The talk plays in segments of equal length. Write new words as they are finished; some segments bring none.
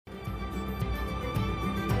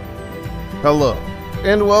Hello,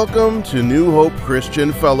 and welcome to New Hope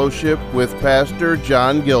Christian Fellowship with Pastor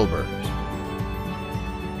John Gilbert.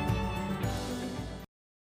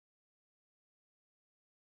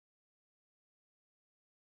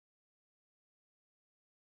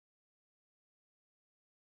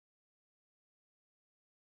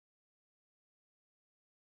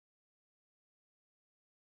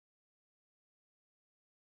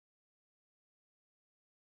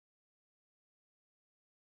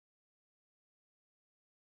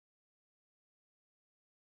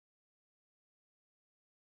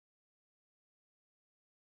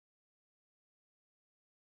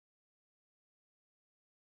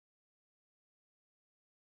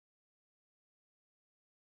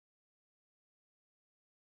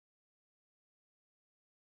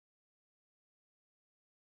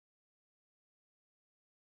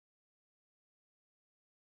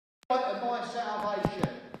 Of my salvation,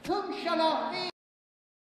 whom shall I fear?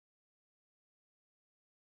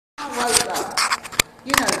 I wrote that.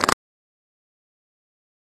 You know.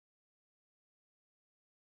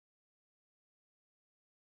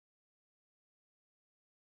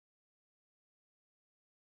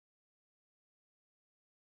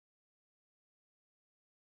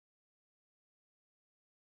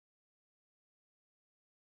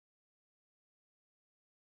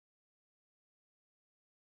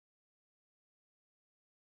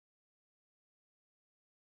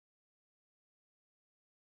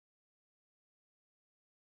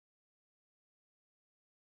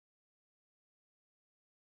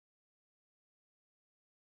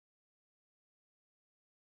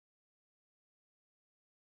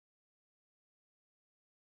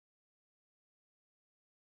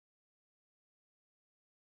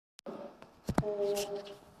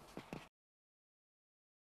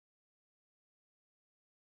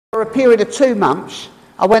 For a period of 2 months,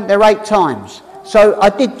 I went there 8 times. So I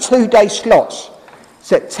did 2-day slots,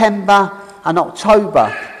 September and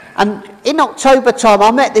October. And in October time,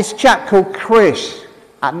 I met this chap called Chris,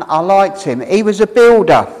 and I liked him. He was a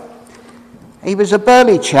builder. He was a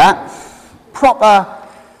burly chap, proper,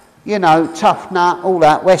 tough nut, all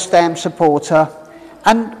that, West Ham supporter.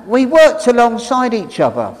 And we worked alongside each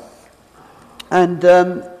other. And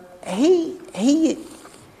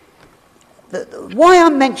why I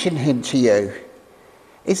mention him to you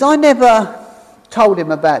is I never told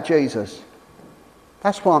him about Jesus.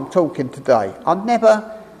 That's why I'm talking today. I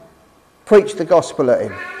never preached the gospel at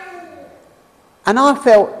him. And I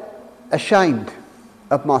felt ashamed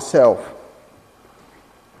of myself.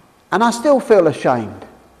 And I still feel ashamed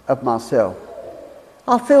of myself.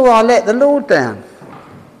 I feel I let the Lord down.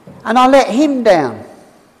 And I let him down.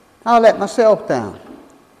 I let myself down.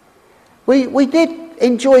 We did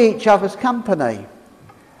enjoy each other's company,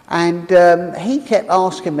 and he kept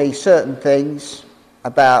asking me certain things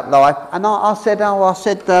about life, and I said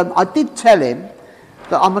I did tell him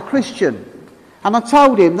that I'm a Christian, and I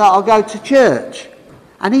told him that I go to church,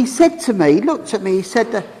 and he said to me, he looked at me, he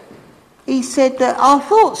said that I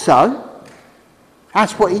thought so.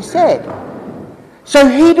 That's what he said. So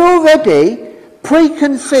he'd already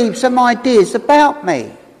preconceived some ideas about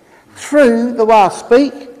me through the way I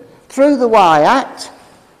speak, through the way I act.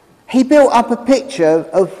 He built up a picture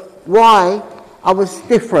of why I was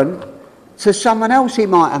different to someone else he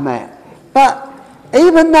might have met. But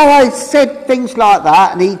even though I said things like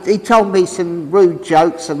that, and he told me some rude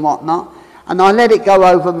jokes and whatnot, and I let it go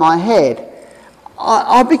over my head,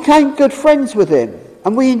 I became good friends with him,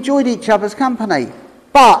 and we enjoyed each other's company.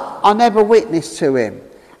 But I never witnessed to him,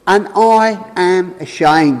 and I am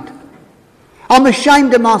ashamed. I'm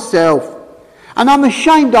ashamed of myself. And I'm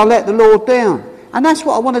ashamed I let the Lord down. And that's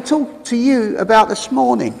what I want to talk to you about this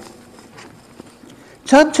morning.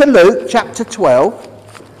 Turn to Luke chapter 12.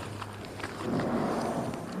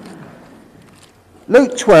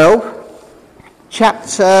 Luke 12,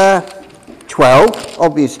 chapter 12,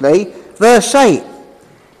 obviously, verse 8.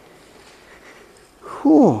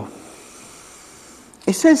 Whew.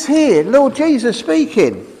 It says here, Lord Jesus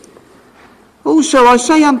speaking, also I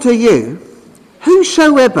say unto you,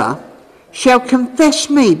 whosoever shall confess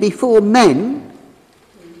me before men,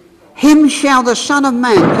 him shall the Son of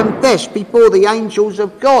Man confess before the angels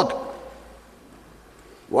of God.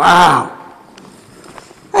 Wow.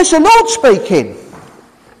 That's the Lord speaking.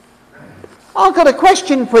 I've got a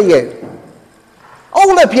question for you.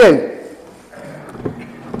 All of you.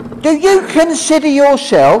 Do you consider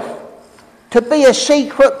yourself to be a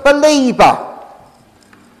secret believer?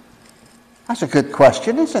 That's a good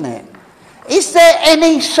question, isn't it? Is there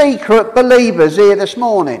any secret believers here this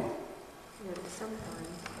morning? Yeah,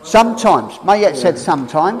 sometimes. Sometimes. Mayette said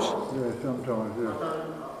sometimes. Yeah, sometimes,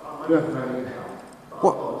 yeah. Definitely.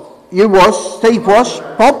 What? You was. Steve was.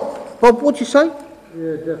 Bob, what'd you say?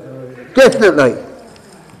 Yeah, definitely. Definitely.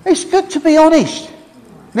 It's good to be honest.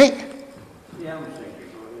 Nick? Yeah, I'm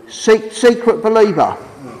a secret. Secret believer.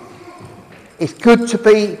 It's good to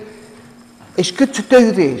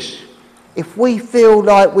do this. If we feel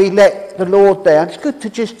like we let the Lord down, it's good to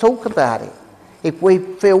just talk about it. If we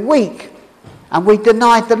feel weak and we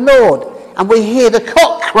deny the Lord and we hear the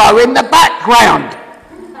cock crow in the background.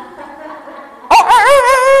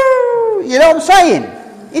 You know what I'm saying?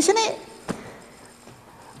 Isn't it?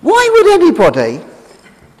 Why would anybody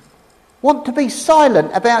want to be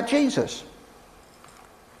silent about Jesus?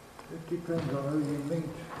 It depends on who you meet.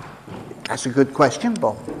 That's a good question,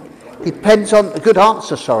 Bob. Depends on a good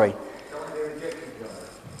answer, sorry.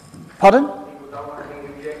 Pardon?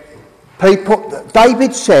 People,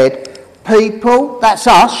 David said, people, that's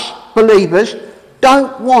us, believers,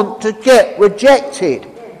 don't want to get rejected.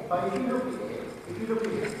 But if you look at it,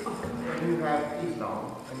 and you have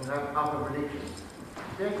Islam and you have other religions,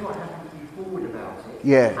 they're quite happy to be forward about it.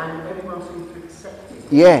 Yeah. And everyone seems to accept it.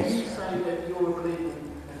 Yes. If you say that you're believing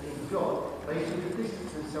in God, they seem to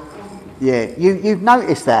distance themselves from you. Yeah, you've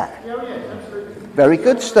noticed that. Yeah, yes, absolutely. Very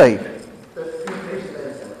good, Steve.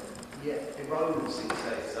 Yeah, in Romans 6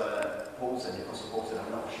 says, Paul said, the Apostle Paul said,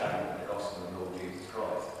 I'm not ashamed of the gospel of the Lord Jesus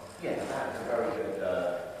Christ. Yeah, and that's a very good,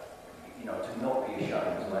 to not be ashamed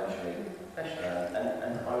to actually.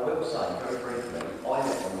 And I will say, very briefly, I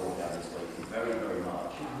met the Lord down this week very, very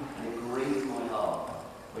much. And it grieved my heart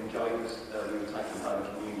when Joe was, we were taking Holy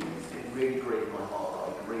Communion. It really grieved my heart that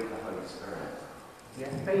I grieved the Holy Spirit. Yeah.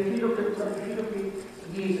 But if you look at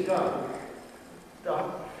years ago,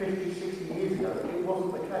 50, 60 years ago, it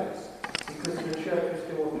wasn't the case because the church was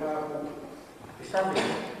still a powerful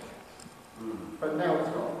establishment. But now it's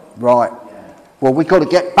not. Right. Well, we've got to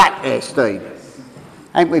get back there, Steve.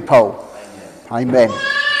 Ain't we, Paul? Amen.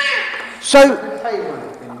 So,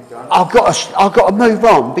 I've got to move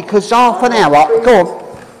on because half an hour. Go on.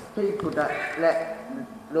 People that let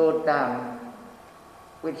the Lord down,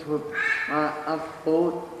 which were my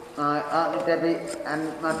uncle, my Auntie Debbie,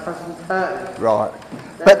 and my cousin Kurt. Right.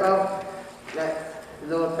 They But both let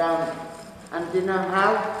the Lord down. And do you know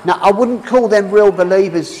how? now, I wouldn't call them real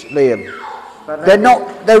believers, Liam. But They're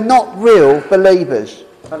not real believers.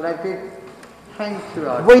 But they did change to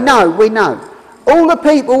us. We know. All the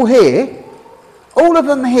people here, all of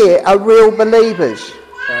them here are real believers.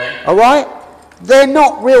 Okay. All right? They're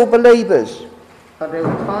not real believers. But they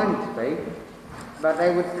were trying to be. But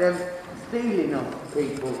they were stealing off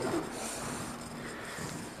people.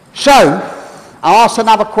 So, I'll ask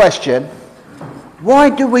another question. Why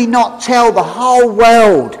do we not tell the whole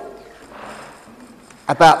world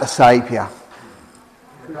about the Saviour?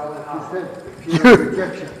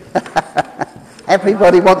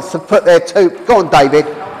 Everybody wants to put their two... Go on, David.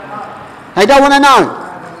 They don't want to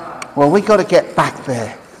know. Well, we've got to get back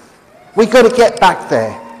there. We've got to get back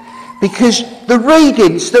there. Because the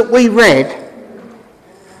readings that we read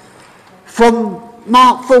from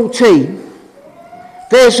Mark 14,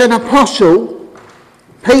 there's an apostle,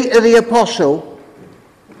 Peter the apostle,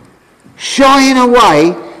 shying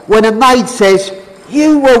away when a maid says,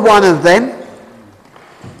 you were one of them.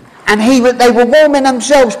 And they were warming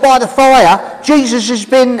themselves by the fire. Jesus has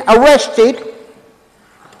been arrested.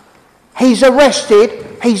 He's arrested.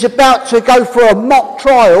 He's about to go for a mock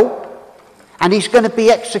trial. And he's going to be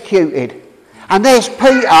executed. And there's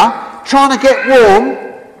Peter trying to get warm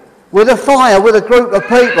with a fire with a group of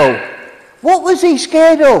people. What was he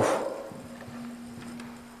scared of?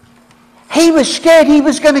 He was scared he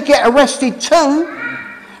was going to get arrested too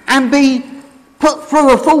and be put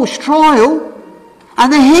through a false trial.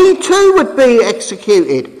 And then he too would be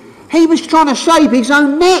executed. He was trying to save his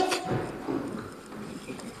own neck.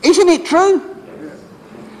 Isn't it true?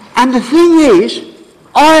 And the thing is,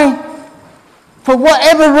 I, for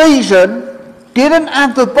whatever reason, didn't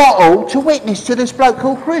have the bottle to witness to this bloke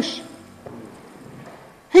called Chris.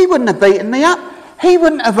 He wouldn't have beaten me up. He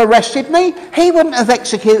wouldn't have arrested me. He wouldn't have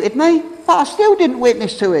executed me. But I still didn't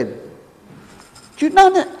witness to him. Do you know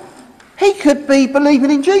that he could be believing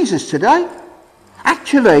in Jesus today?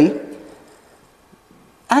 Actually,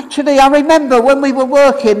 I remember when we were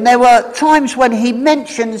working, there were times when he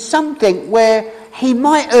mentioned something where he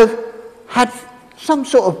might have had some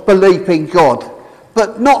sort of belief in God,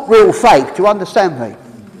 but not real faith. Do you understand me?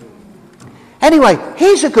 Anyway,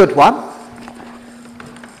 here's a good one.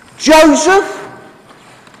 Joseph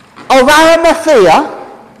of Arimathea.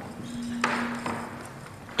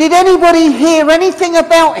 Did anybody hear anything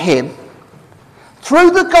about him?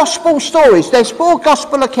 Through the gospel stories, there's 4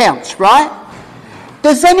 gospel accounts, right?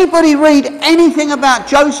 Does anybody read anything about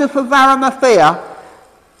Joseph of Arimathea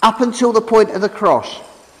up until the point of the cross?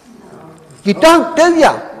 You don't, do you?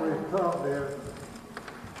 Well,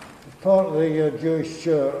 it's part of the Jewish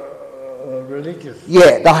religious.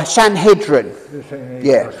 Yeah, the Sanhedrin.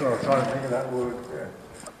 Yeah. That's what I was trying to think of that word. Yeah.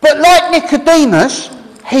 But like Nicodemus,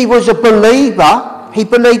 he was a believer. He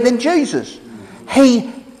believed in Jesus.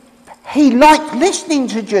 He liked listening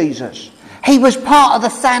to Jesus. He was part of the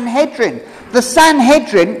Sanhedrin. The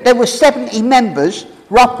Sanhedrin, there were 70 members,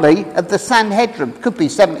 roughly, of the Sanhedrin. Could be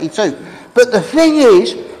 72. But the thing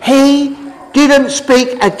is, he didn't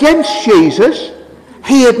speak against Jesus.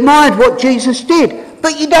 He admired what Jesus did.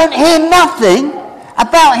 But you don't hear nothing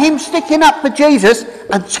about him sticking up for Jesus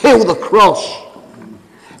until the cross.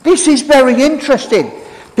 This is very interesting,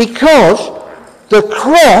 because the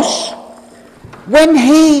cross, when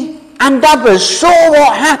he and others saw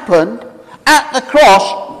what happened at the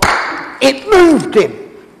cross, it moved him.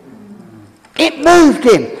 It moved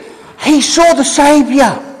him. He saw the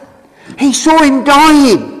Saviour. He saw him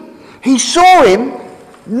dying. He saw him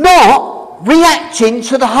not reacting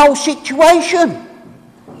to the whole situation.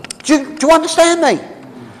 Do you understand me?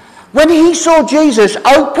 When he saw Jesus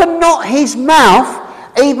open not his mouth,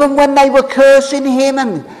 even when they were cursing him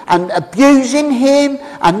and abusing him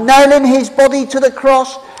and nailing his body to the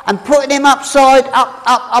cross and putting him up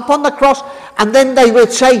on the cross, and then they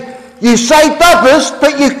would say, "You saved others,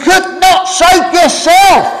 but you could not save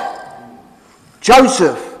yourself."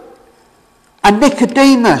 Joseph and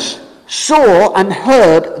Nicodemus saw and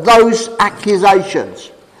heard those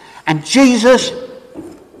accusations, and Jesus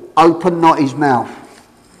opened not his mouth.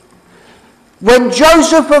 When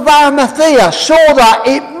Joseph of Arimathea saw that,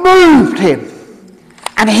 it moved him,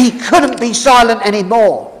 and he couldn't be silent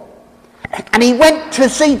anymore. And he went to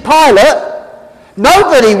see Pilate.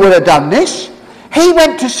 Nobody would have done this. He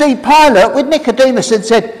went to see Pilate with Nicodemus and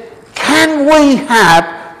said, "Can we have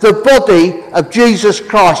the body of Jesus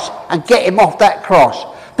Christ and get him off that cross?"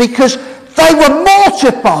 Because they were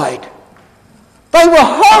mortified. They were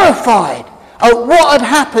horrified at what had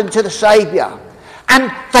happened to the Saviour. And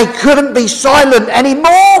they couldn't be silent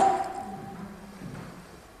anymore.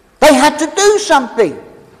 They had to do something.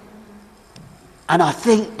 And I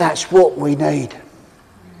think that's what we need.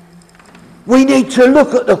 We need to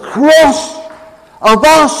look at the cross of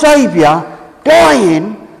our Saviour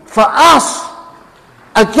dying for us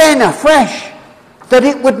again afresh, that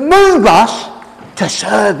it would move us to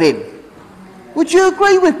serve him. Would you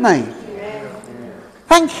agree with me?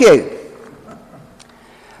 Thank you.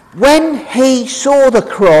 When he saw the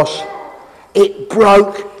cross, it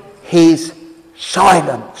broke his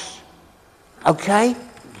silence. Okay?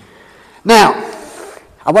 Now,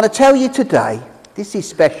 I want to tell you today, this is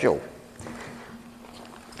special.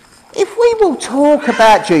 If we will talk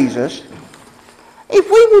about Jesus, if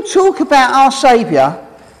we will talk about our Saviour,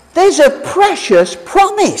 there's a precious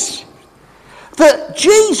promise that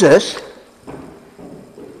Jesus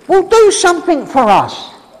will do something for us.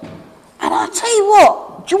 And I'll tell you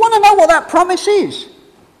what, do you want to know what that promise is?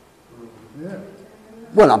 Yeah.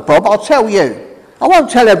 Well, Bob, I'll tell you. I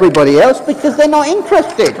won't tell everybody else because they're not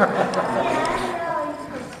interested.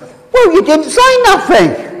 Well, you didn't say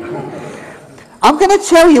nothing. I'm going to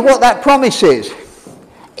tell you what that promise is.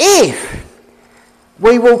 If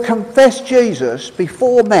we will confess Jesus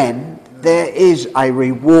before men, there is a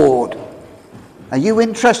reward. Are you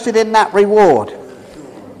interested in that reward?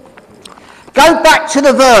 Go back to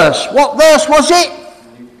the verse. What verse was it?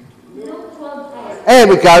 There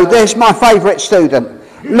we go. There's my favourite student.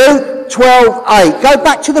 Luke 12:8. Go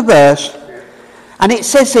back to the verse. And it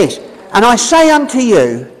says this. "And I say unto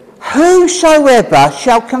you, whosoever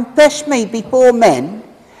shall confess me before men,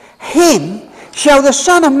 him shall the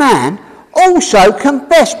Son of Man also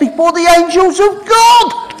confess before the angels of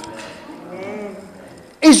God."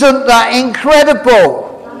 Isn't that incredible?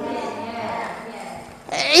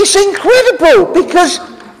 It's incredible, because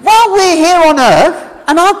while we're here on earth,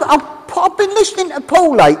 and I've been listening to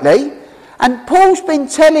Paul lately, and Paul's been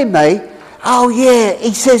telling me, oh yeah,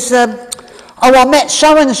 he says, I met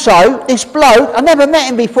so-and-so, this bloke, I never met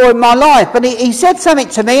him before in my life, but he said something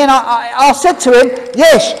to me, and I said to him,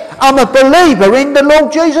 yes, I'm a believer in the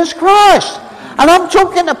Lord Jesus Christ. And I'm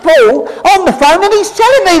talking to Paul on the phone, and he's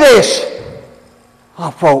telling me this. I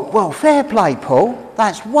thought, well, fair play, Paul,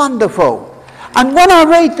 that's wonderful. And when I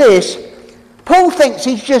read this, Paul thinks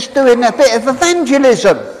he's just doing a bit of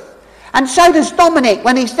evangelism. And so does Dominic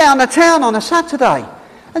when he's down the town on a Saturday.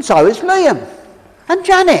 And so is Liam and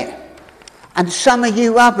Janet. And some of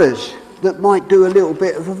you others that might do a little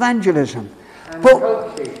bit of evangelism.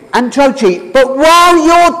 And Tochi. But while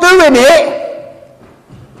you're doing it,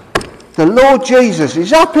 the Lord Jesus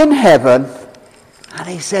is up in heaven and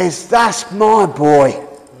he says, that's my boy.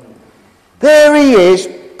 There he is,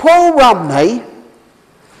 Paul Rumney.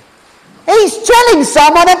 He's telling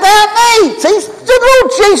someone about me. See, the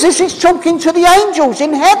Lord Jesus is talking to the angels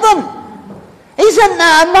in heaven. Isn't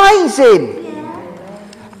that amazing?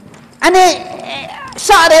 Yeah. And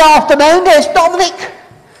Saturday afternoon, there's Dominic,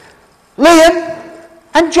 Liam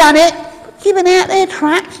and Janet giving out their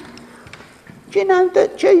tracts. Do you know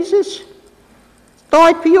that Jesus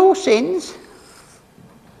died for your sins? Is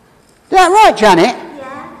that right, Janet?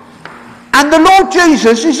 Yeah. And the Lord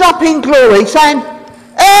Jesus is up in glory saying,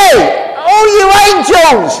 hey, all you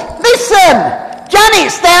angels, listen!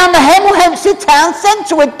 Janet's down the Hemel Hempstead Town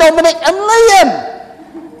Centre with Dominic and Liam.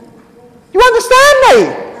 You understand me?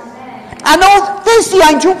 And there's the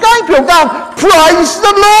angel Gabriel going, praise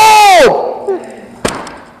the Lord!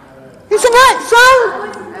 Isn't that so?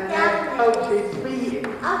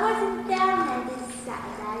 I wasn't down there this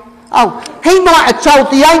Saturday. Oh, he might have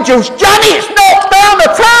told the angels, Janet's not down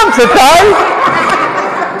the town today!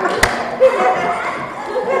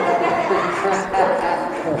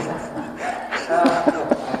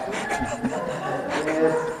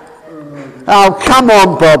 Oh, come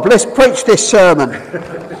on, Bob, let's preach this sermon.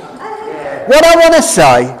 What I want to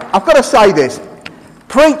say, I've got to say this.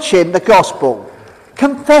 Preaching the gospel,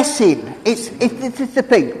 confessing, it's the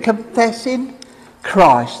thing, confessing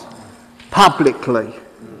Christ publicly.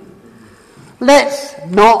 Let's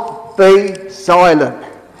not be silent.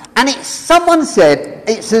 And someone said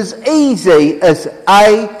it's as easy as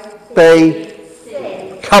A, B,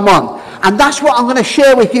 C. Come on. And that's what I'm going to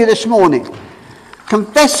share with you this morning.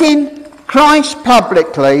 Confessing Christ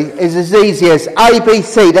publicly is as easy as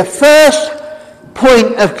ABC. The first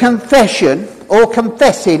point of confession or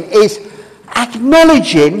confessing is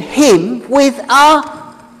acknowledging him with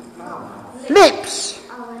our lips.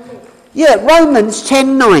 Yeah, Romans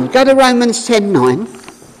 10:9. Go to Romans 10:9.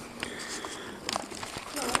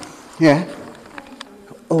 Yeah.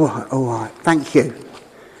 All right. Thank you.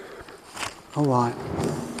 All right.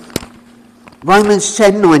 Romans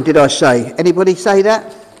 10:9, did I say? Anybody say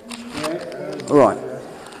that? All right.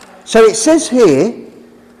 So it says here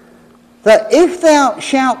that if thou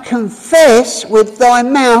shalt confess with thy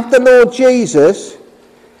mouth the Lord Jesus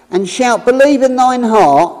and shalt believe in thine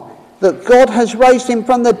heart that God has raised him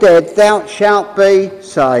from the dead, thou shalt be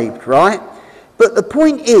saved, right? But the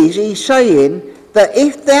point is, he's saying that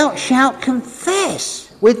if thou shalt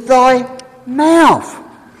confess with thy mouth,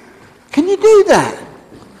 can you do that?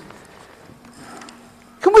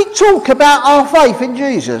 Can we talk about our faith in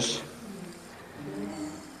Jesus?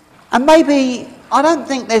 And maybe, I don't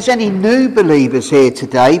think there's any new believers here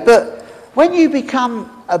today, but when you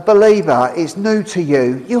become a believer, it's new to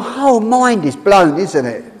you. Your whole mind is blown, isn't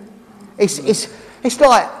it? It's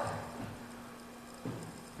like,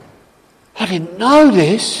 I didn't know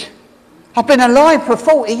this. I've been alive for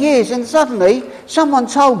 40 years and suddenly someone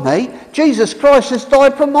told me Jesus Christ has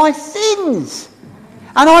died for my sins.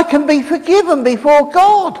 And I can be forgiven before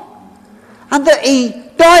God. And that he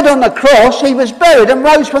died on the cross, he was buried and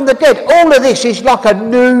rose from the dead. All of this is like a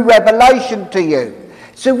new revelation to you.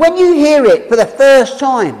 So when you hear it for the first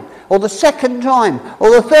time, or the second time,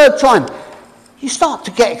 or the third time, you start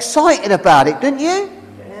to get excited about it, don't you?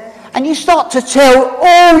 Yes. And you start to tell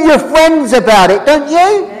all your friends about it, don't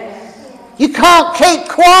you? Yes. You can't keep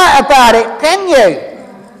quiet about it, can you?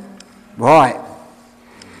 Right.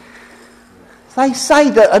 They say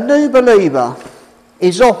that a new believer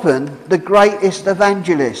is often the greatest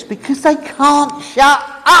evangelist because they can't shut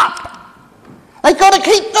up. They've got to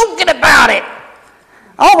keep talking about it.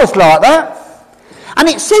 I was like that. And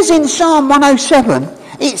it says in Psalm 107,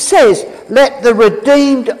 it says, let the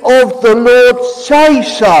redeemed of the Lord say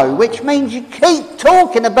so, which means you keep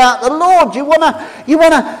talking about the Lord. You want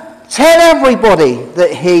to tell everybody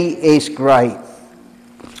that he is great.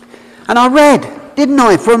 And I read, didn't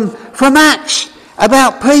I, from Acts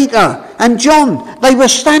about Peter and John. They were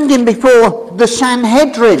standing before the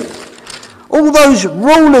Sanhedrin, all those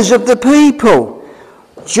rulers of the people.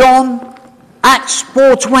 John, Acts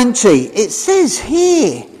 4:20, it says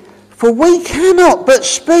here, for we cannot but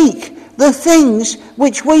speak the things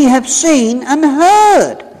which we have seen and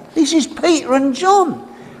heard. This is Peter and John.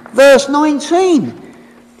 Verse 19.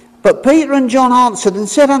 But Peter and John answered and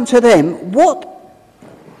said unto them,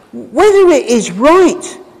 whether it is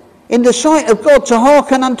right in the sight of God to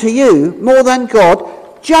hearken unto you more than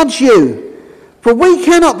God, judge you. For we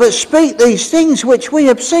cannot but speak these things which we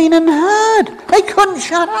have seen and heard. They couldn't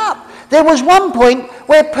shut up. There was one point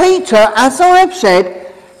where Peter, as I have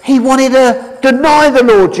said, he wanted to deny the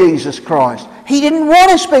Lord Jesus Christ. He didn't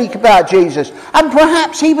want to speak about Jesus. And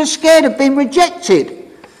perhaps he was scared of being rejected.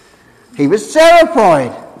 He was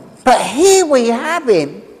terrified. But here we have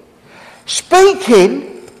him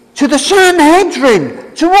speaking to the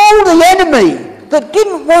Sanhedrin, to all the enemy that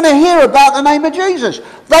didn't want to hear about the name of Jesus.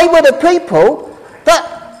 They were the people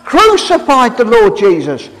that crucified the Lord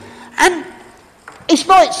Jesus. And it's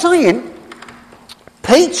like saying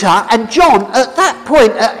Peter and John at that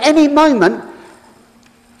point, at any moment,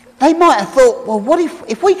 they might have thought, well, what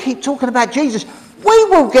if we keep talking about Jesus, we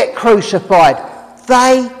will get crucified.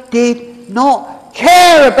 They did not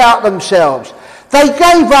care about themselves. They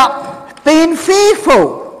gave up being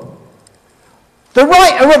fearful. The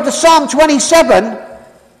writer of the Psalm 27,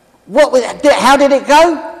 how did it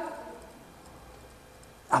go?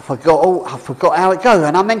 I forgot how it goes,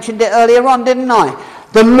 and I mentioned it earlier on, didn't I?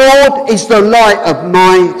 The Lord is the light of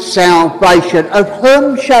my salvation. Of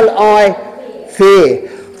whom shall I fear?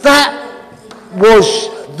 That was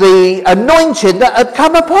the anointing that had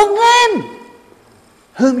come upon them.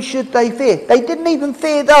 Whom should they fear? They didn't even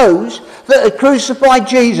fear those that had crucified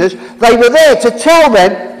Jesus. They were there to tell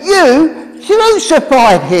them, you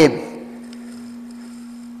crucified him.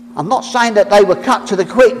 I'm not saying that they were cut to the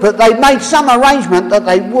quick, but they made some arrangement that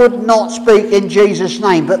they would not speak in Jesus'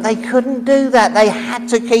 name. But they couldn't do that. They had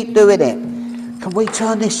to keep doing it. Can we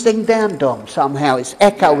turn this thing down, Dom, somehow? It's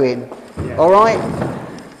echoing. Yeah. All right?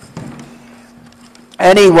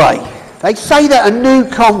 Anyway, they say that a new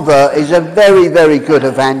convert is a very, very good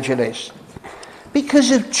evangelist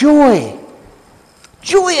because of joy.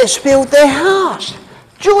 Joy has filled their hearts.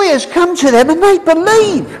 Joy has come to them and they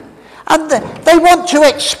believe. And they want to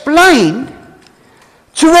explain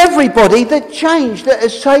to everybody the change that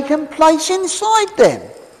has taken place inside them.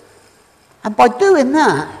 And by doing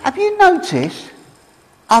that, have you noticed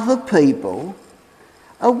other people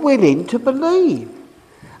are willing to believe?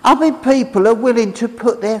 Other people are willing to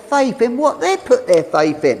put their faith in what they put their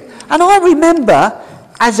faith in. And I remember,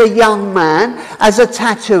 as a young man, as a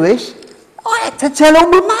tattooist, I had to tell all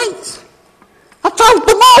my mates. I told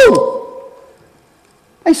them all.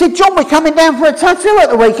 They said, John, we're coming down for a tattoo at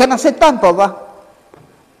the weekend. I said, don't bother.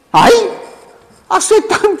 Hey? I said,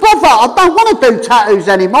 don't bother. I don't want to do tattoos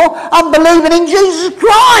anymore. I'm believing in Jesus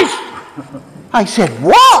Christ. They said,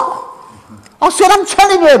 what? I said, I'm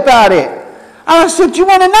telling you about it. And I said, do you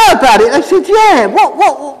want to know about it? They said, yeah.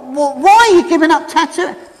 Why are you giving up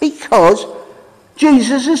tattoo? Because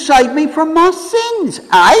Jesus has saved me from my sins.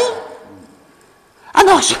 Eh? And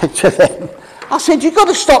I said to them, you've got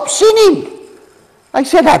to stop sinning. They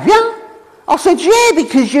said, have you? I said, yeah,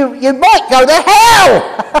 because you might go to hell.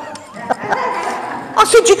 I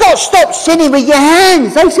said, you've got to stop sinning with your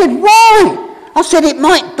hands. They said, why? I said, it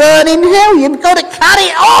might burn in hell. You've got to cut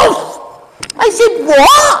it off. They said,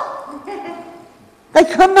 what? They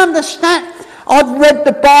couldn't understand. I'd read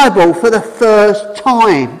the Bible for the first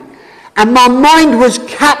time, and my mind was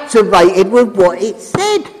captivated with what it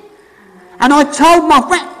said. And I told my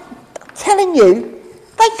friend, I'm telling you,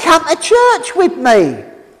 they come to church with me.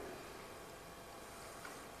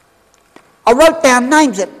 I wrote down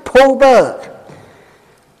names like Paul Burke,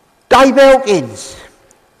 Dave Elkins,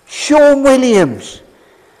 Sean Williams,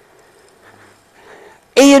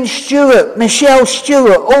 Ian Stewart, Michelle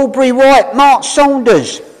Stewart, Aubrey White, Mark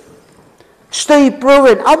Saunders, Steve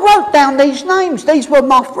Bruin. I wrote down these names. These were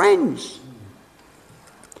my friends.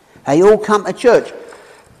 They all come to church.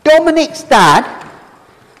 Dominic's dad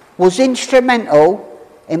was instrumental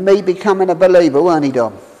in me becoming a believer, weren't he,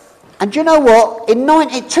 Dom? And do you know what?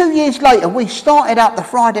 2 years later, we started up the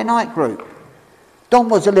Friday night group. Dom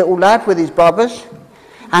was a little lad with his brothers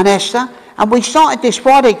and Esther. And we started this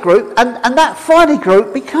Friday group, and that Friday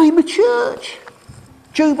group became a church.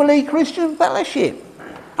 Jubilee Christian Fellowship.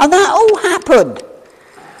 And that all happened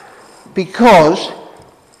because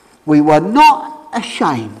we were not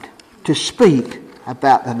ashamed to speak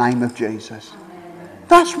about the name of Jesus.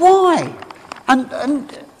 That's why.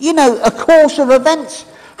 And you know, a course of events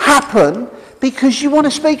happen because you want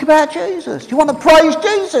to speak about Jesus. You want to praise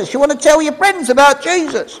Jesus. You want to tell your friends about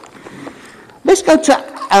Jesus. Let's go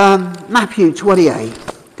to Matthew 28.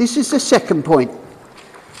 This is the second point.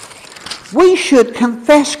 We should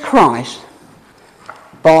confess Christ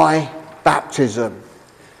by baptism.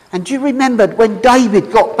 And do you remember when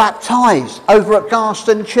David got baptised over at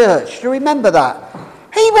Garston Church? Do you remember that?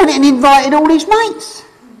 He went and invited all his mates.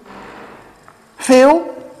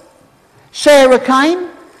 Phil, Sarah came,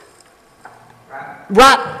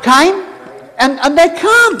 Rat came, and they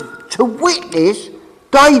come to witness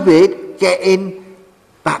David getting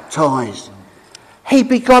baptised. He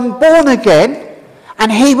became born again,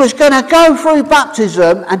 and he was going to go through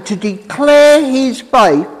baptism and to declare his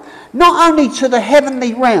faith not only to the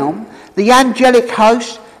heavenly realm, the angelic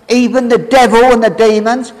host, even the devil and the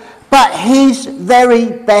demons, but his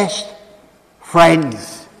very best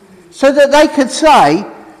friends. so that they could say,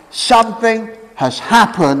 something has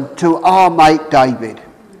happened to our mate David.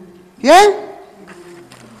 Yeah?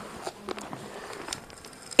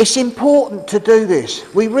 It's important to do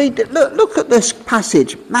this. We read it. Look at this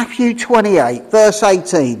passage, Matthew 28, verse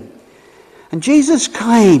 18. And Jesus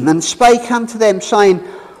came and spake unto them, saying,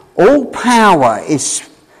 all power is...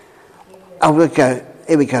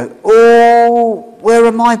 Here we go. All... Where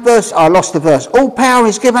am I? Verse... I lost the verse. All power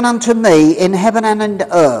is given unto me in heaven and in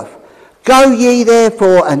earth. Go ye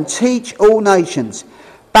therefore and teach all nations,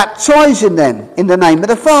 baptizing them in the name of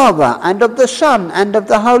the Father and of the Son and of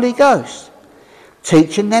the Holy Ghost,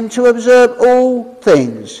 teaching them to observe all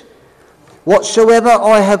things whatsoever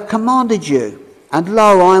I have commanded you. And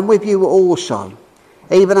lo, I am with you also,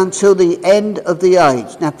 even until the end of the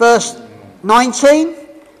age. Now verse 19,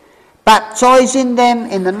 baptizing them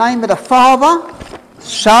in the name of the Father,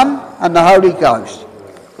 Son and the Holy Ghost.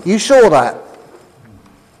 You saw that.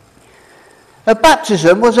 A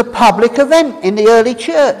baptism was a public event in the early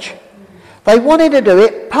church. They wanted to do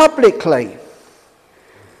it publicly.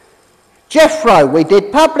 Jethro, we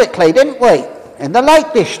did publicly, didn't we? In the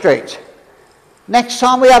Lake District. Next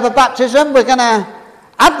time we have a baptism, we're going to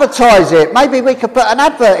advertise it. Maybe we could put an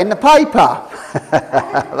advert in the paper.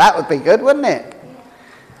 That would be good, wouldn't it?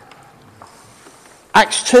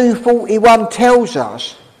 Acts 2:41 tells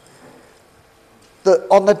us that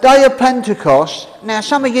on the day of Pentecost, now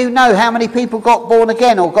some of you know how many people got born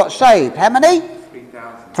again or got saved. How many?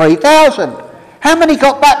 3,000. 3,000. How many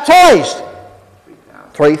got baptised?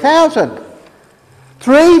 3,000.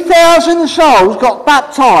 3,000 souls got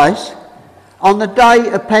baptised on the day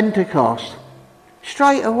of Pentecost.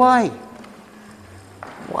 Straight away.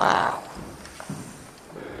 Wow.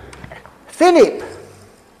 Philip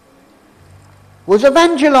was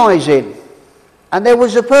evangelising. And there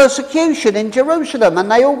was a persecution in Jerusalem,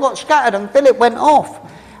 and they all got scattered, and Philip went off.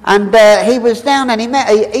 And he was down and he met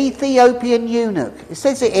an Ethiopian eunuch. It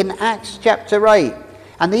says it in Acts chapter 8.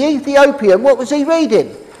 And the Ethiopian, what was he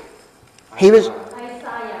reading? He was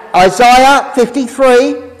Isaiah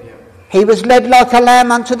 53. He was led like a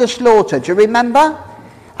lamb unto the slaughter. Do you remember?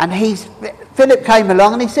 And Philip came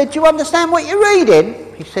along and he said, do you understand what you're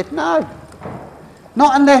reading? He said, no.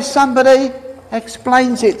 Not unless somebody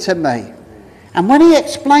explains it to me. And when he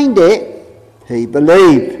explained it, he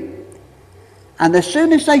believed. And as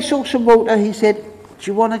soon as they saw some water, he said, do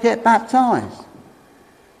you want to get baptised?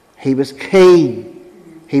 He was keen.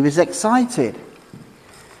 He was excited.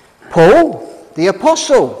 Paul, the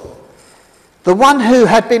apostle, the one who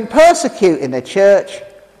had been persecuting the church,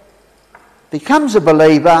 becomes a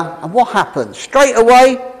believer. And what happens? Straight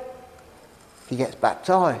away, he gets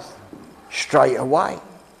baptised. Straight away.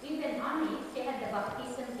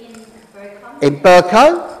 In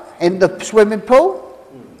Burko, in the swimming pool.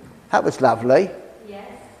 That was lovely. Yes.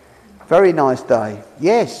 Very nice day.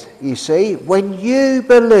 Yes, you see, when you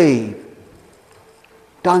believe,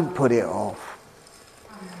 don't put it off.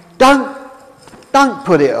 Don't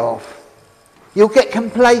put it off. You'll get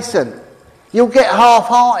complacent. You'll get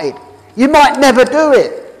half-hearted. You might never do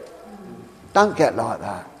it. Don't get like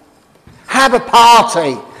that. Have a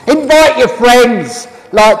party. Invite your friends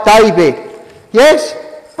like David. Yes?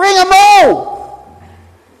 Bring them all.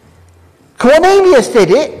 Cornelius did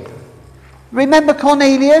it. Remember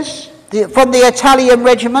Cornelius from the Italian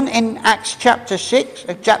regiment in Acts chapter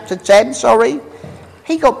 10, sorry.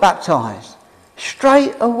 He got baptised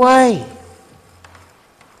straight away.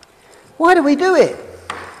 Why do we do it?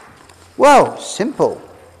 Well, simple.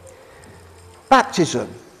 Baptism.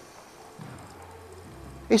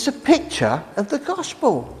 It's a picture of the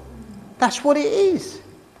gospel. That's what it is.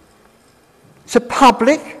 It's a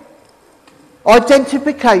public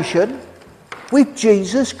identification with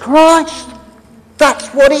Jesus Christ. That's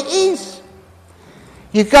what it is.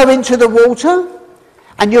 You go into the water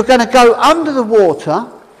and you're going to go under the water,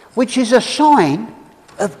 which is a sign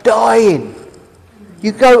of dying.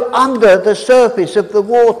 You go under the surface of the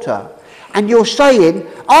water and you're saying,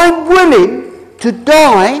 I'm willing to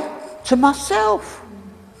die to myself.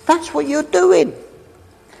 That's what you're doing.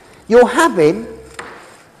 You're having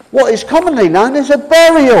what is commonly known as a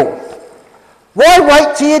burial. Why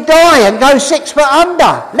wait till you die and go 6 foot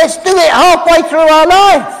under? Let's do it halfway through our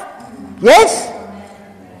life. Yes?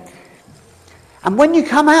 And when you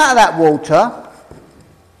come out of that water,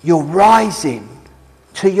 you're rising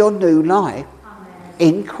to your new life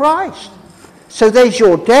in Christ. So there's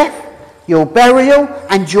your death, your burial,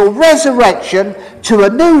 and your resurrection to a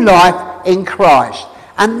new life in Christ.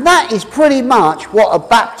 And that is pretty much what a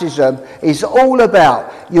baptism is all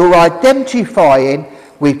about. You're identifying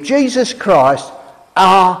with Jesus Christ,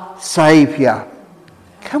 our Saviour.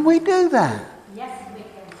 Can we do that? Yes, we can.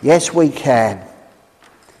 Yes, we can.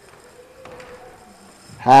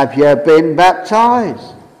 Have you been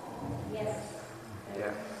baptised? Yes.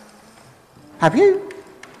 Have you?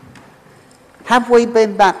 Have we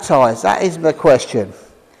been baptised? That is the question.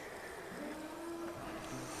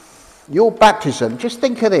 Your baptism, just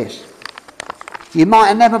think of this. You might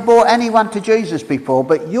have never brought anyone to Jesus before,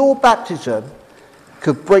 but your baptism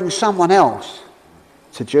could bring someone else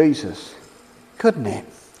to Jesus, couldn't it?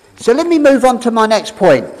 So let me move on to my next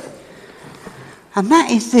point. And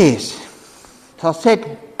that is this. So I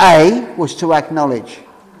said A was to acknowledge.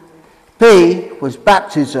 B was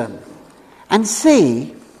baptism. And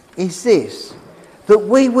C is this, that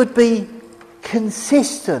we would be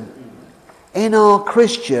consistent in our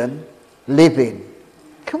Christian living.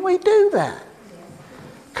 Can we do that?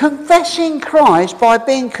 Confessing Christ by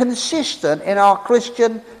being consistent in our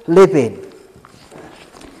Christian living.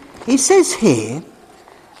 He says here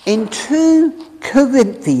in 2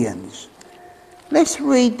 Corinthians, let's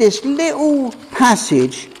read this little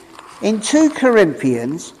passage in 2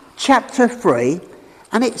 Corinthians chapter 3,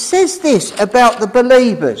 and it says this about the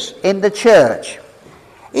believers in the church.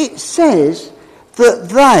 It says that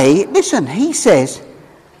they, listen, he says,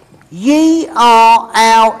 ye are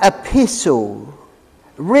our epistle,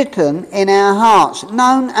 written in our hearts,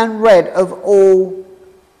 known and read of all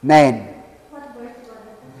men.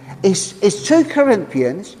 It's 2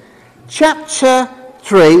 Corinthians chapter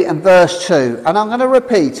 3 and verse 2. And I'm going to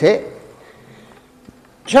repeat it.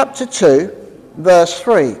 Chapter 2, verse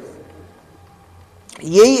 3.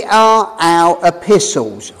 Ye are our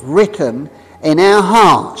epistles, written in our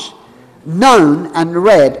hearts, known and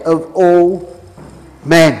read of all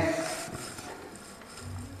men.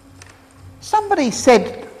 Somebody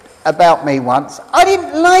said about me once, I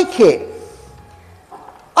didn't like it.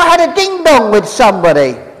 I had a ding-dong with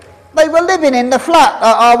somebody. They were living in the flat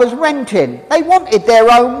that I was renting. They wanted their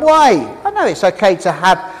own way. I know it's okay to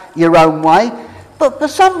have your own way, but for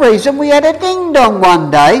some reason we had a ding-dong one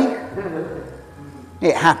day.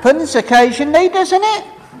 It happens occasionally, doesn't it?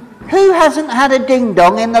 Who hasn't had a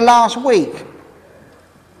ding-dong in the last week?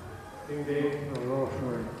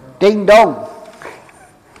 Ding-dong.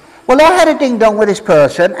 Well, I had a ding-dong with this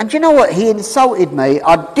person, and do you know what? He insulted me.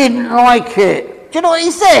 I didn't like it. Do you know what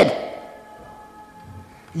he said?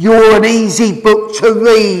 You're an easy book to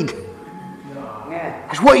read.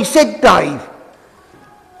 That's what he said, Dave.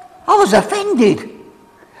 I was offended.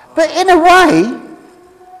 But in a way,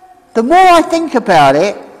 the more I think about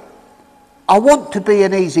it, I want to be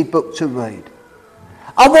an easy book to read.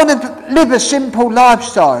 I want to live a simple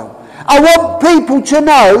lifestyle. I want people to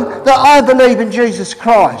know that I believe in Jesus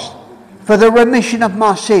Christ for the remission of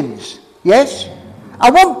my sins. Yes? I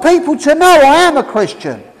want people to know I am a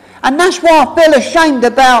Christian. And that's why I feel ashamed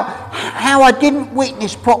about how I didn't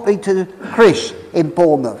witness properly to Chris in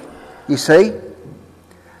Bournemouth. You see?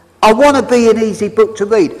 I want to be an easy book to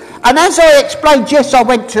read. And as I explained, yes, I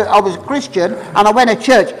was a Christian and I went to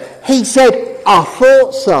church. He said, I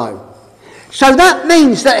thought so. So that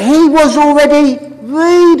means that he was already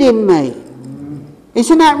reading me.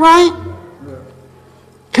 Isn't that right?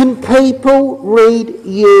 Can people read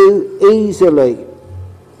you easily?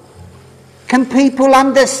 Can people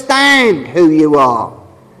understand who you are?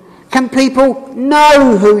 Can people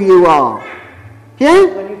know who you are? Yeah?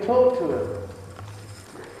 When you talk to them.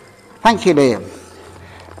 Thank you, Liam.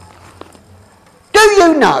 Do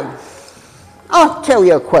you know? I'll tell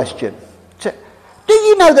you a question. Do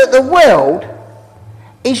you know that the world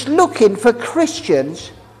is looking for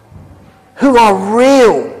Christians who are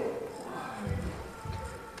real?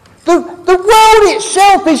 The world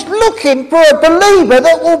itself is looking for a believer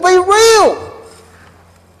that will be real.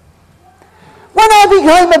 When I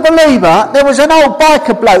became a believer, there was an old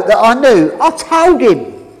biker bloke that I knew. I told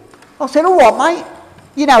him. I said, all right, mate.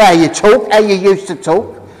 You know how you talk, how you used to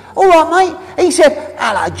talk. All right, mate. He said,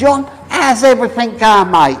 hello, John. How's everything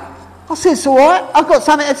going, mate? I said, it's all right. I've got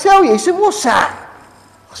something to tell you. He said, what's that?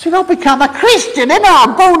 I said, I've become a Christian, and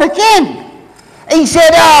I'm born again. He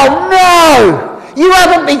said, oh, no. You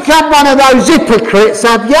haven't become one of those hypocrites,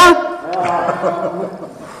 have you?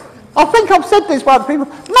 I think I've said this by people.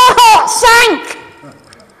 My heart sank.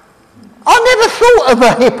 I never thought of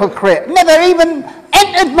a hypocrite. Never even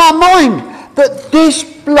entered my mind that this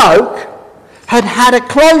bloke had had a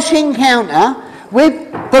close encounter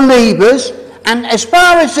with believers, and as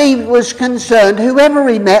far as he was concerned, whoever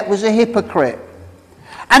he met was a hypocrite.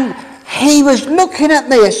 And he was looking at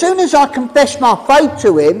me. As soon as I confessed my faith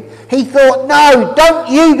to him, he thought, no, don't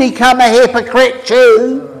you become a hypocrite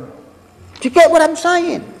too. Do you get what I'm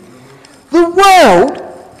saying? The world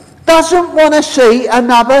doesn't want to see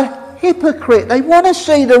another hypocrite. They want to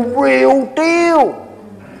see the real deal.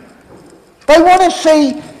 They want to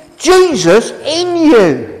see Jesus in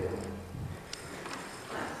you.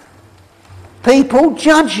 People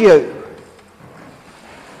judge you.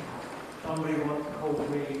 Somebody once called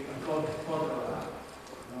me a God follower.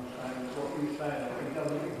 And I'm saying, what you saying? It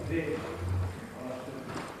doesn't exist. And I said,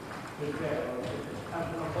 I said, how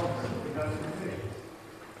can I follow it? It doesn't exist.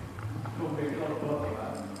 Called me a God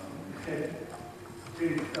follower. He said,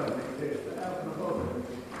 Jesus doesn't exist. But how can I follow it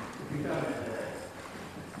if you don't exist?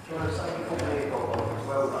 Somebody called me a God follower as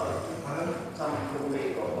well, though. Somebody called me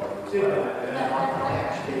a God follower as Did well. they?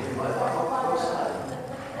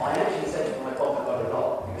 I actually said to my God a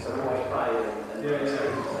lot because I'm always praying and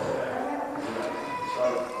So,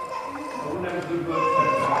 I wouldn't have a good word for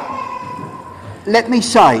that. Let me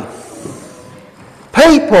say,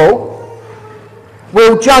 people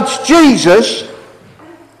will judge Jesus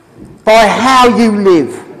by how you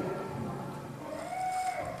live.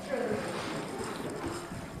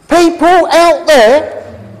 People out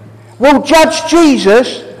there will judge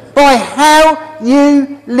Jesus by how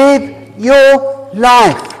you live your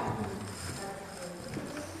life.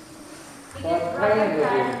 Because Brother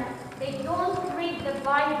John, they don't read the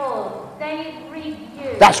Bible, they read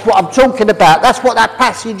you. That's what I'm talking about. That's what that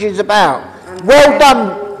passage is about. Well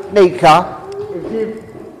done, Nika. If you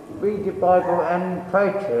read your Bible and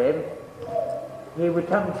pray to him, he will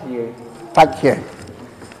come to you. Thank you.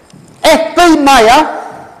 F.B. Mayer,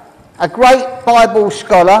 a great Bible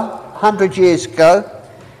scholar 100 years ago,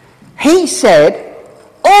 he said,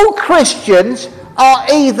 all Christians are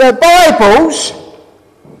either Bibles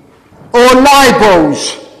or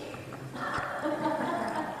libels.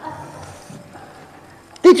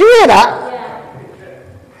 Did you hear that? Yeah.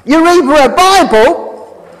 You're either a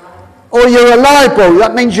Bible or you're a libel.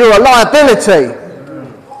 That means you're a liability.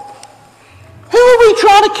 Who are we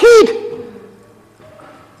trying to kid?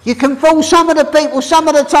 You can fool some of the people some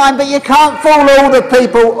of the time, but you can't fool all the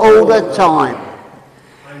people all the time.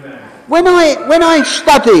 When I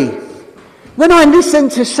study, when I listen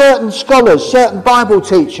to certain scholars, certain Bible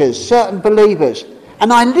teachers, certain believers,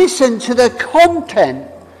 and I listen to the content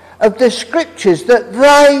of the scriptures that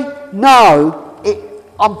they know,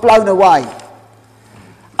 I'm blown away.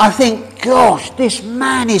 I think, gosh, this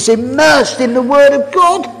man is immersed in the Word of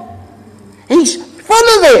God. He's full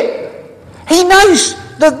of it. He knows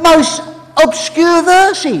the most obscure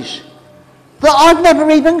verses that I've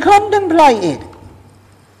never even contemplated.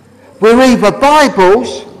 We're either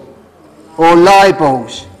Bibles or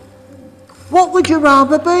libels. What would you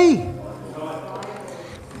rather be?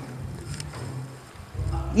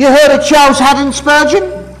 You heard of Charles Haddon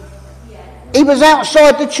Spurgeon? He was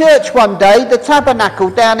outside the church one day, the tabernacle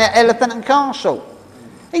down at Elephant and Castle.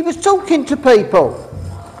 He was talking to people.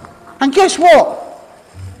 And guess what?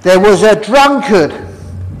 There was a drunkard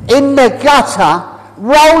in the gutter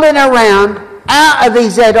rolling around out of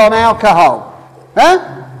his head on alcohol.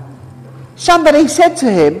 Huh? Somebody said to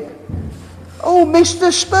him, "Oh,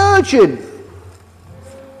 Mr. Spurgeon,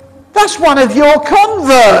 that's one of your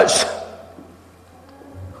converts."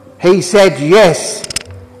 He said, "Yes,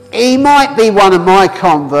 he might be one of my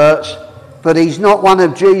converts, but he's not one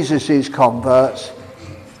of Jesus's converts."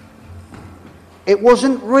 It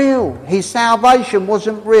wasn't real. His salvation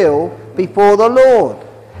wasn't real before the Lord.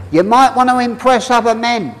 You might want to impress other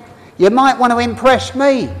men. You might want to impress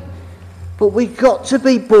me. But we've got to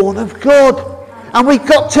be born of God. And we've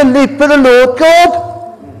got to live for the Lord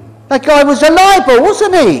God. That guy was a libel,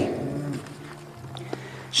 wasn't he?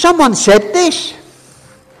 Someone said this.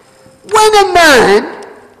 When a man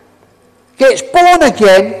gets born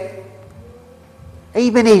again,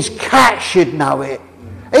 even his cat should know it.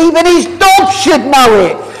 Even his dog should know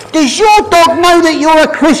it. Does your dog know that you're a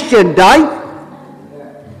Christian, Dave?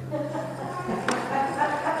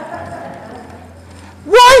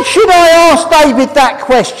 Why should I ask David that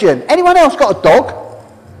question? Anyone else got a dog?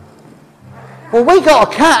 Well, we got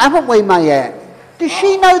a cat, haven't we, Mayette? Does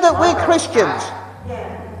she know that we're Christians?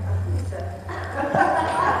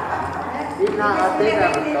 You know, I did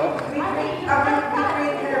have a dog.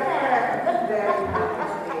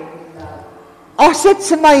 I said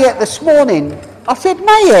to Mayette this morning, I said,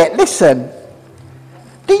 Mayette, listen,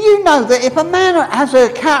 do you know that if a man has a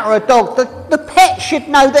cat or a dog, the pet should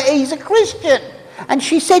know that he's a Christian? And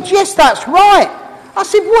she said, yes, that's right. I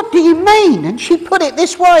said, what do you mean? And she put it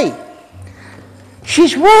this way.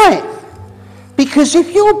 She's right. Because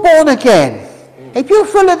if you're born again, if you're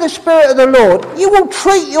full of the Spirit of the Lord, you will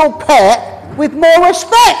treat your pet with more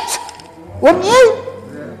respect, wouldn't you?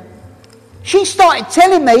 She started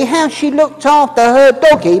telling me how she looked after her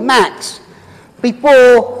doggy, Max,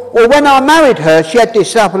 before, or when I married her, she had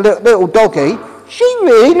this other little doggy. She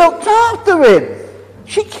really looked after him.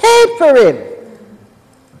 She cared for him.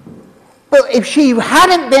 But if she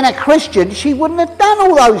hadn't been a Christian, she wouldn't have done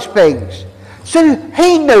all those things. So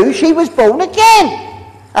he knew she was born again.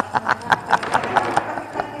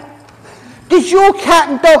 Does your cat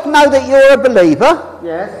and dog know that you're a believer?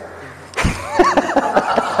 Yes.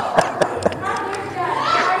 There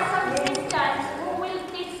are some Christians who will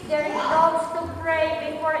teach their dogs to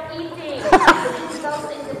pray before eating. This goes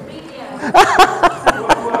in the video.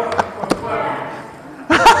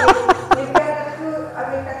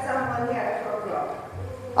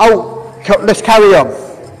 Oh, let's carry on.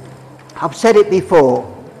 I've said it before,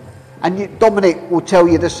 and Dominic will tell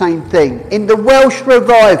you the same thing. In the Welsh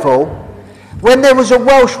revival, when there was a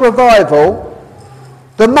Welsh revival,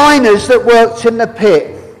 the miners that worked in the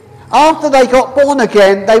pit, after they got born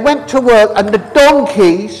again, they went to work, and the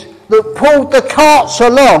donkeys that pulled the carts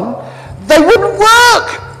along, they wouldn't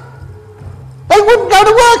work. They wouldn't go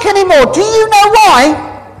to work anymore. Do you know why?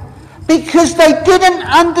 Because they didn't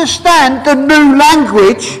understand the new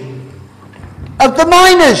language of the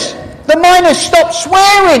miners. The miners stopped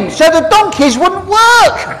swearing, so the donkeys wouldn't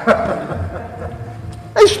work.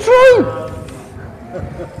 It's true.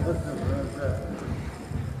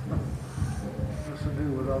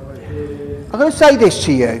 I'm going to say this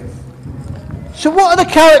to you. So what are the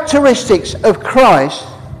characteristics of Christ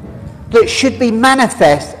that should be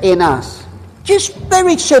manifest in us? Just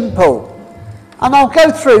very simple. And I'll go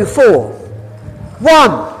through 4.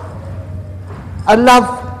 1, a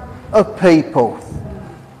love of people.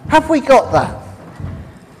 Have we got that?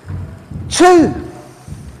 2,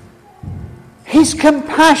 his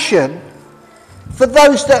compassion for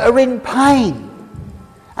those that are in pain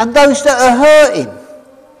and those that are hurting.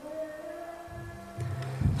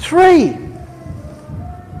 3,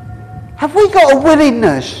 have we got a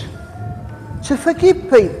willingness to forgive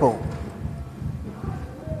people?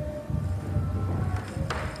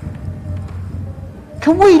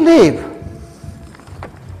 Can we live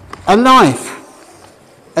a life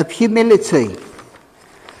of humility?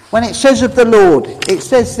 When it says of the Lord, it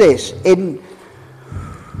says this in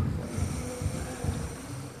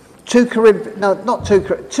 2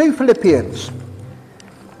 Philippians,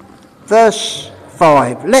 verse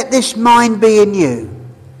 5. Let this mind be in you,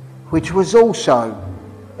 which was also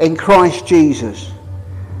in Christ Jesus,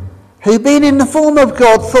 who being in the form of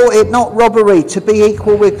God thought it not robbery to be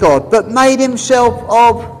equal with God, but made himself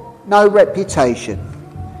of no reputation,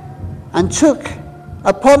 and took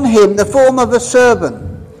upon him the form of a servant,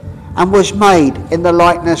 and was made in the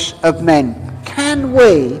likeness of men. Can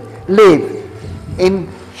we live in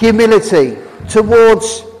humility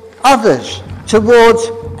towards others, towards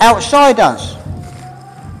outside us?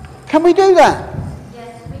 Can we do that?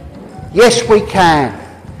 Yes, we can.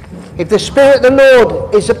 If the Spirit of the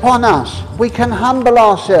Lord is upon us, we can humble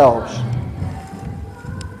ourselves.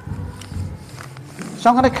 So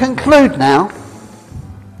I'm going to conclude now.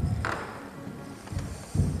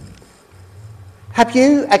 Have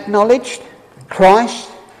you acknowledged Christ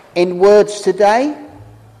in words today,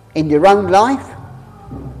 in your own life?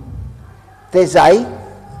 There's A.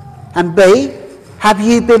 And B, have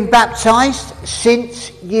you been baptized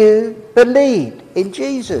since you believed in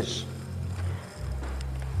Jesus?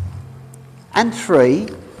 And 3,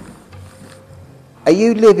 are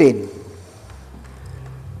you living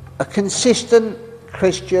a consistent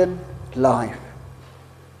Christian life?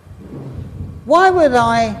 Why would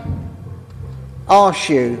I ask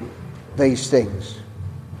you these things?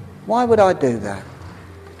 Why would I do that?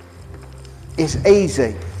 It's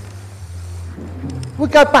easy. We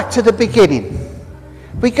go back to the beginning.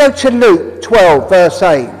 We go to Luke 12, verse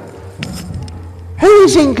 8. Who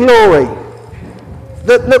is in glory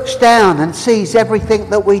that looks down and sees everything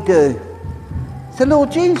that we do? It's the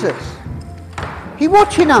Lord Jesus. He's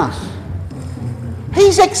watching us.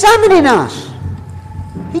 He's examining us.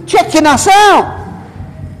 He's checking us out.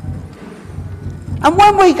 And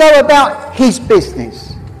when we go about his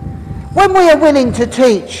business, when we are willing to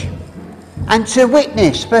teach and to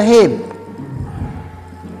witness for him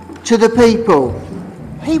to the people,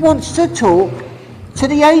 he wants to talk to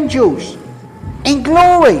the angels in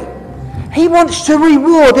glory. He wants to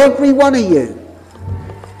reward every one of you,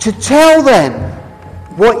 to tell them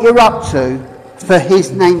what you're up to for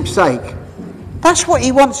his name's sake. That's what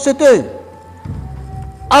he wants to do.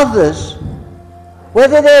 Others,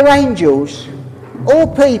 whether they're angels or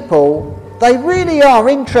people, they really are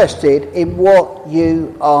interested in what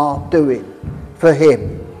you are doing for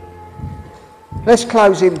him. Let's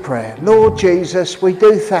close in prayer. Lord Jesus, we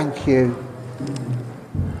do thank you.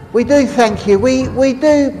 We do thank you. We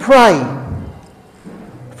do pray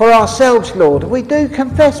for ourselves, Lord. We do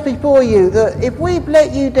confess before you that if we've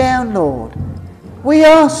let you down, Lord, We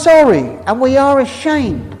are sorry and we are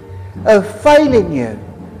ashamed of failing you.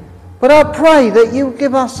 But I pray that you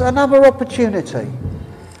give us another opportunity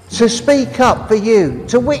to speak up for you,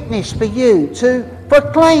 to witness for you, to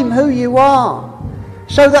proclaim who you are,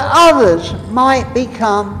 so that others might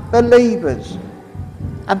become believers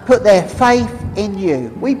and put their faith in you.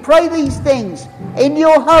 We pray these things in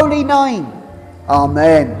your holy name.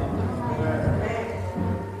 Amen.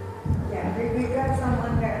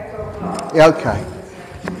 Okay.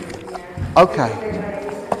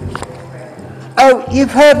 Oh,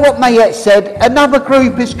 you've heard what Mayette said. Another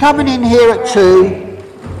group is coming in here at 2.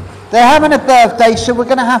 They're having a birthday, so we're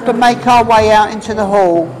going to have to make our way out into the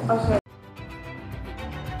hall.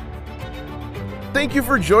 Thank you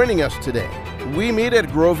for joining us today. We meet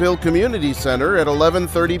at Grove Hill Community Center at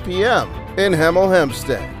 11:30 p.m. in Hemel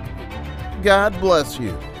Hempstead. God bless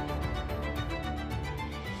you.